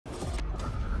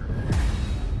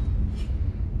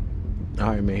All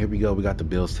right, man, here we go. We got the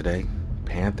Bills today.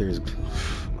 Panthers.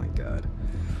 Oh my God.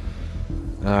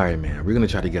 All right, man. We're going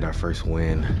to try to get our first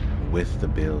win with the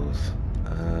Bills.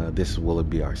 This will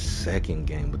be our second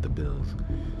game with the Bills.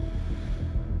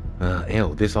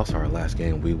 And this is also our last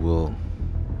game. We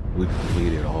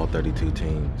completed all 32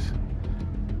 teams.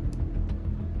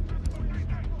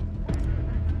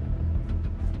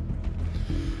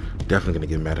 Definitely going to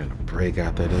get Madden a break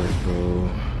after this, bro.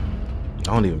 I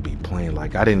don't even be playing.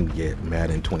 Like, I didn't get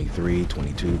Madden 23,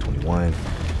 22, 21.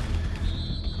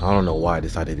 I don't know why I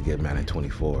decided to get Madden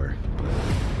 24, but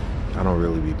I don't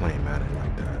really be playing Madden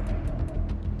like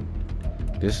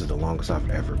that. This is the longest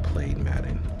I've ever played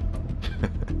Madden.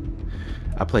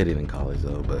 I played it in college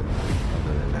though, but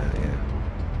other than that,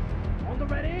 yeah. On the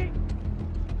ready.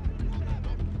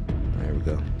 There we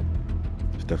go.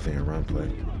 It's definitely a run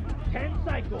play. 10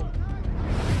 cycles.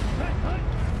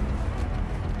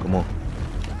 Come on.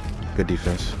 Good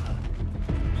defense.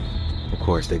 Of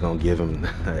course, they're going to give him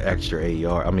extra 8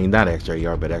 yards. I mean, not extra 8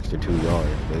 yards, but extra 2 yards.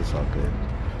 But it's all good.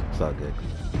 It's all good.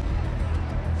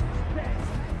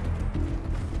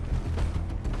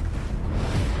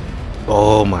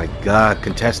 Oh, my God.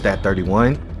 Contest that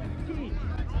 31.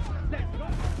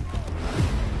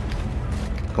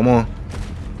 Come on.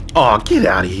 Oh, get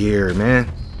out of here, man.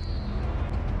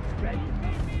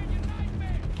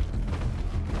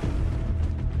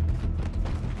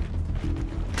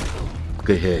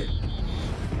 Good hit.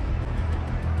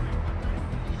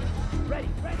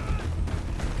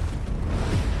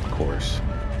 Of course.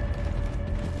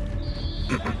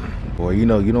 Boy, you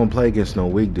know you don't play against no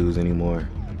weak dudes anymore.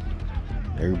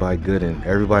 Everybody's good.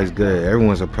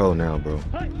 Everyone's a pro now, bro.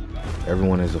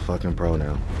 Everyone is a fucking pro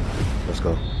now. Let's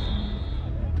go.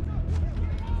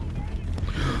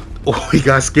 Oh, he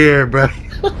got scared, bro.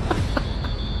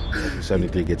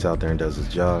 73 gets out there and does his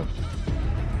job.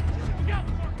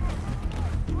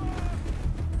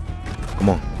 Come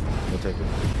on, we'll take it.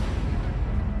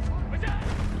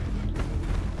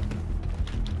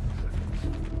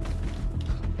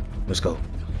 Let's go.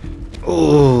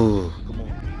 Oh, come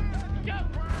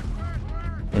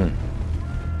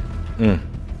on.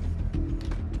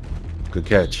 Good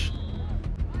catch.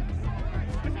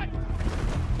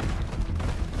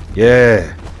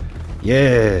 Yeah.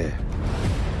 Yeah.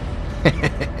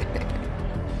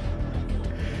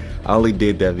 I only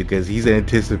did that because he's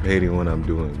anticipating what I'm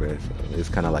doing, bro. So it's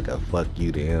kind of like a fuck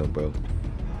you to him, bro.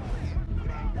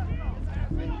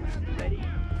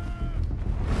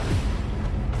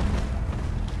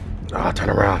 Ah, turn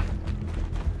around.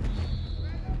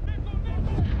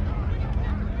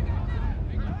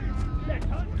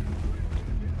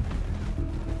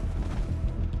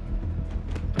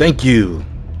 Thank you.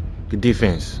 Good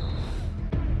defense.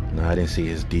 No, I didn't see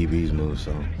his DB's move,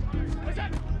 so.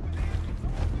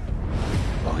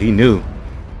 Oh, he knew.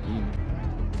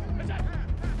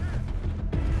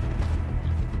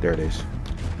 There it is.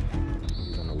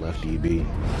 He's on the left DB.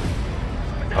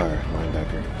 Or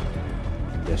linebacker.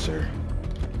 Yes, sir.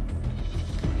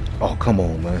 Oh, come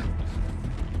on, man.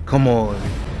 Come on.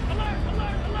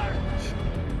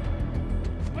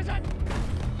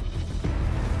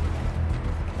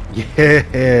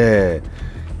 Yeah.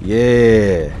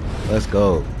 Yeah. Let's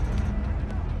go.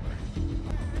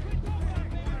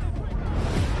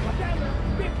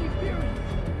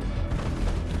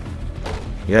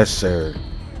 Yes, sir.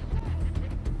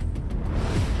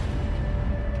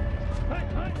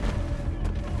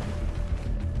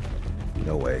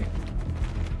 No way.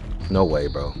 No way,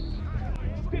 bro.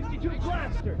 52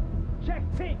 blaster. Check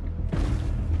pink.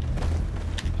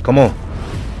 Come on.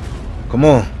 Come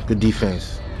on. Good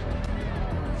defense.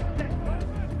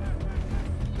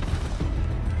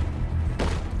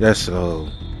 Yes, so.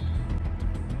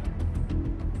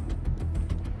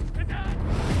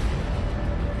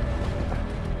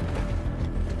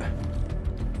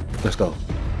 Let's go.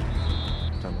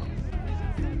 Time out.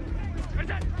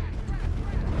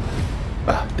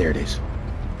 Ah, there it is.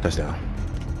 Touchdown.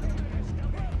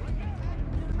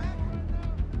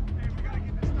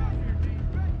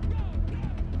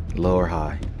 Low or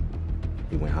high?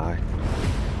 He went high.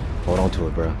 Hold on to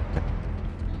it, bro.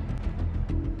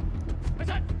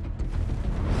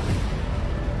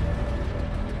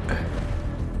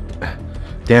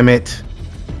 Damn it.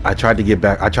 I tried to get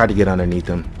back. I tried to get underneath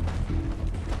him.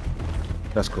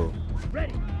 That's cool.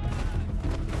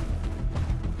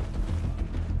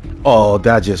 Oh,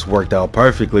 that just worked out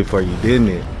perfectly for you, didn't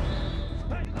it?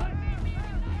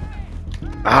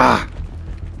 Ah.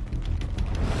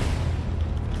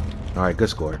 All right, good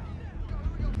score.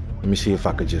 Let me see if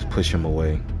I could just push him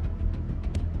away.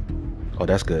 Oh,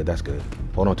 that's good. That's good.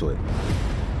 Hold on to it.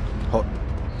 Hold.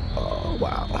 Oh,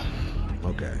 wow.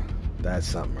 Okay, that's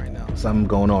something right now. Something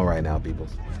going on right now, people.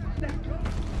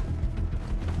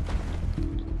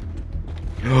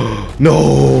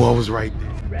 No, I was right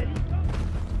there. Ready?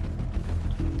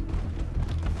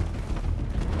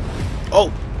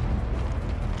 Oh,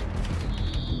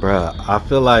 bruh, I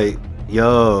feel like,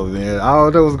 yo, man, I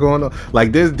don't know what's going on.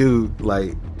 Like this dude,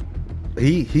 like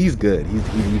he's good.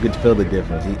 You could feel the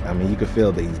difference. I mean, you could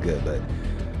feel that he's good, but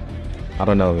I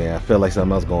don't know, man. I feel like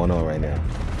something else going on right now.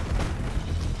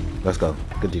 Let's go.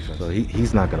 Good defense. So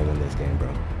he's not gonna win this game, bro.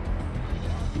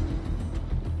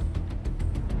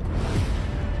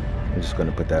 I'm just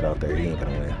gonna put that out there. He ain't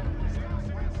gonna win.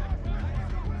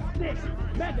 Six.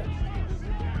 Madden.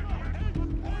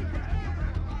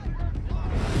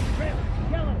 Red.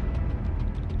 Yellow.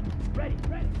 Ready.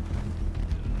 Ready.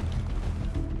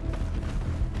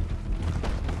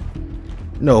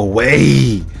 No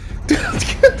way.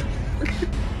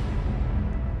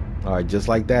 All right, just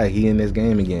like that, he in this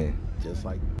game again. Just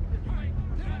like.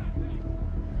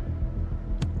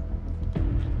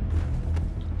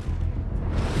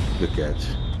 Good catch.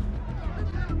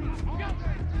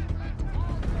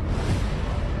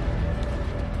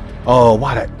 Oh,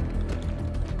 why that?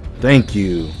 Thank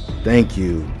you. Thank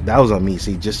you. That was on me.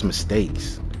 See, just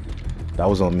mistakes. That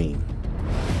was on me.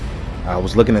 I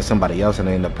was looking at somebody else and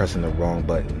I ended up pressing the wrong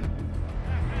button.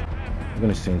 I'm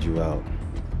gonna send you out.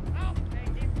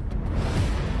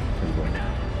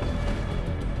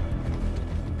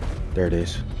 There it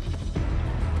is.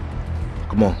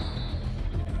 Come on.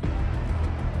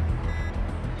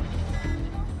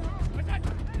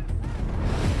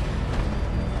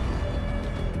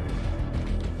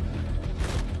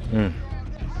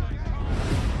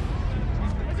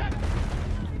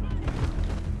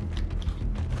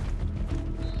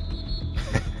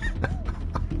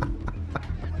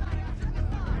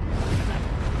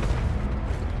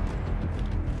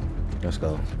 Let's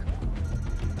go.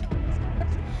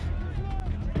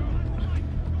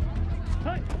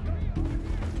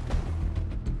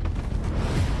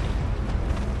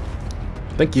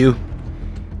 Thank you.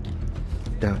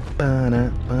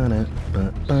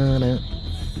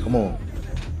 Come on.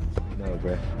 No,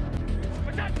 bruh.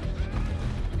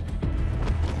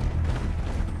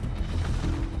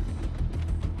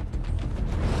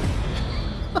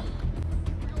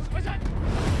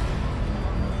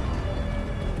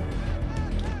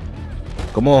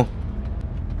 Come on.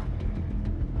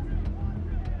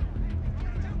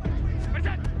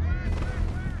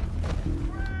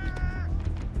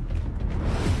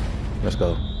 Let's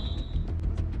go.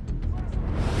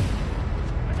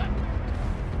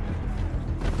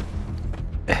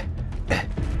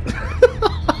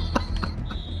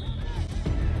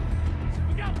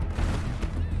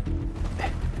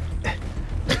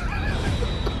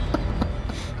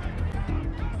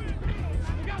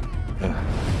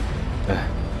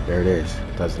 There it is.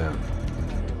 Touchdown.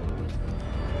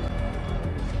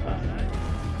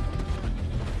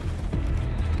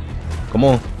 Come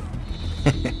on.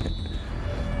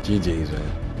 GG's,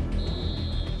 man.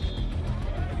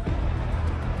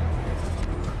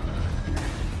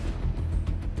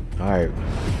 All right.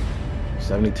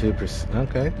 72%.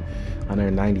 Okay.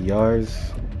 190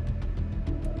 yards.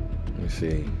 Let me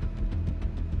see.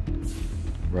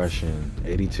 Rushing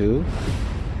 82.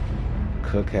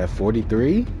 Cook had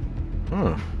 43.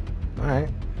 All right.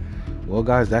 Well,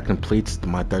 guys, that completes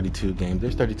my 32 game.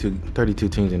 There's 32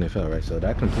 teams in the NFL, right? So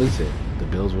that completes it. The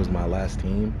Bills was my last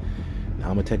team. Now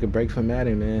I'm gonna take a break from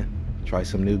Madden, man. Try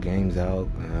some new games out.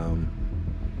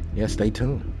 Yeah, stay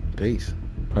tuned. Peace.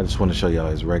 I just want to show y'all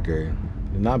his record.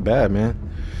 Not bad, man.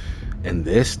 In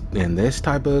this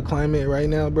type of climate right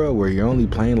now, bro, where you're only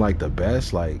playing like the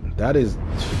best, like that is,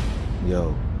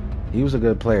 yo. He was a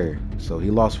good player. So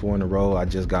he lost 4 in a row. I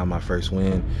just got my first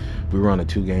win. We were on a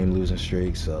 2-game losing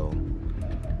streak. So,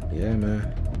 yeah,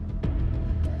 man.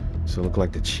 So it looked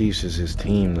like the Chiefs is his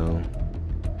team, though.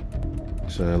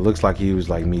 So it looks like he was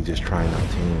like me just trying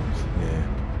out teams. Yeah.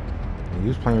 And he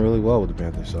was playing really well with the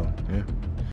Panthers. So, yeah.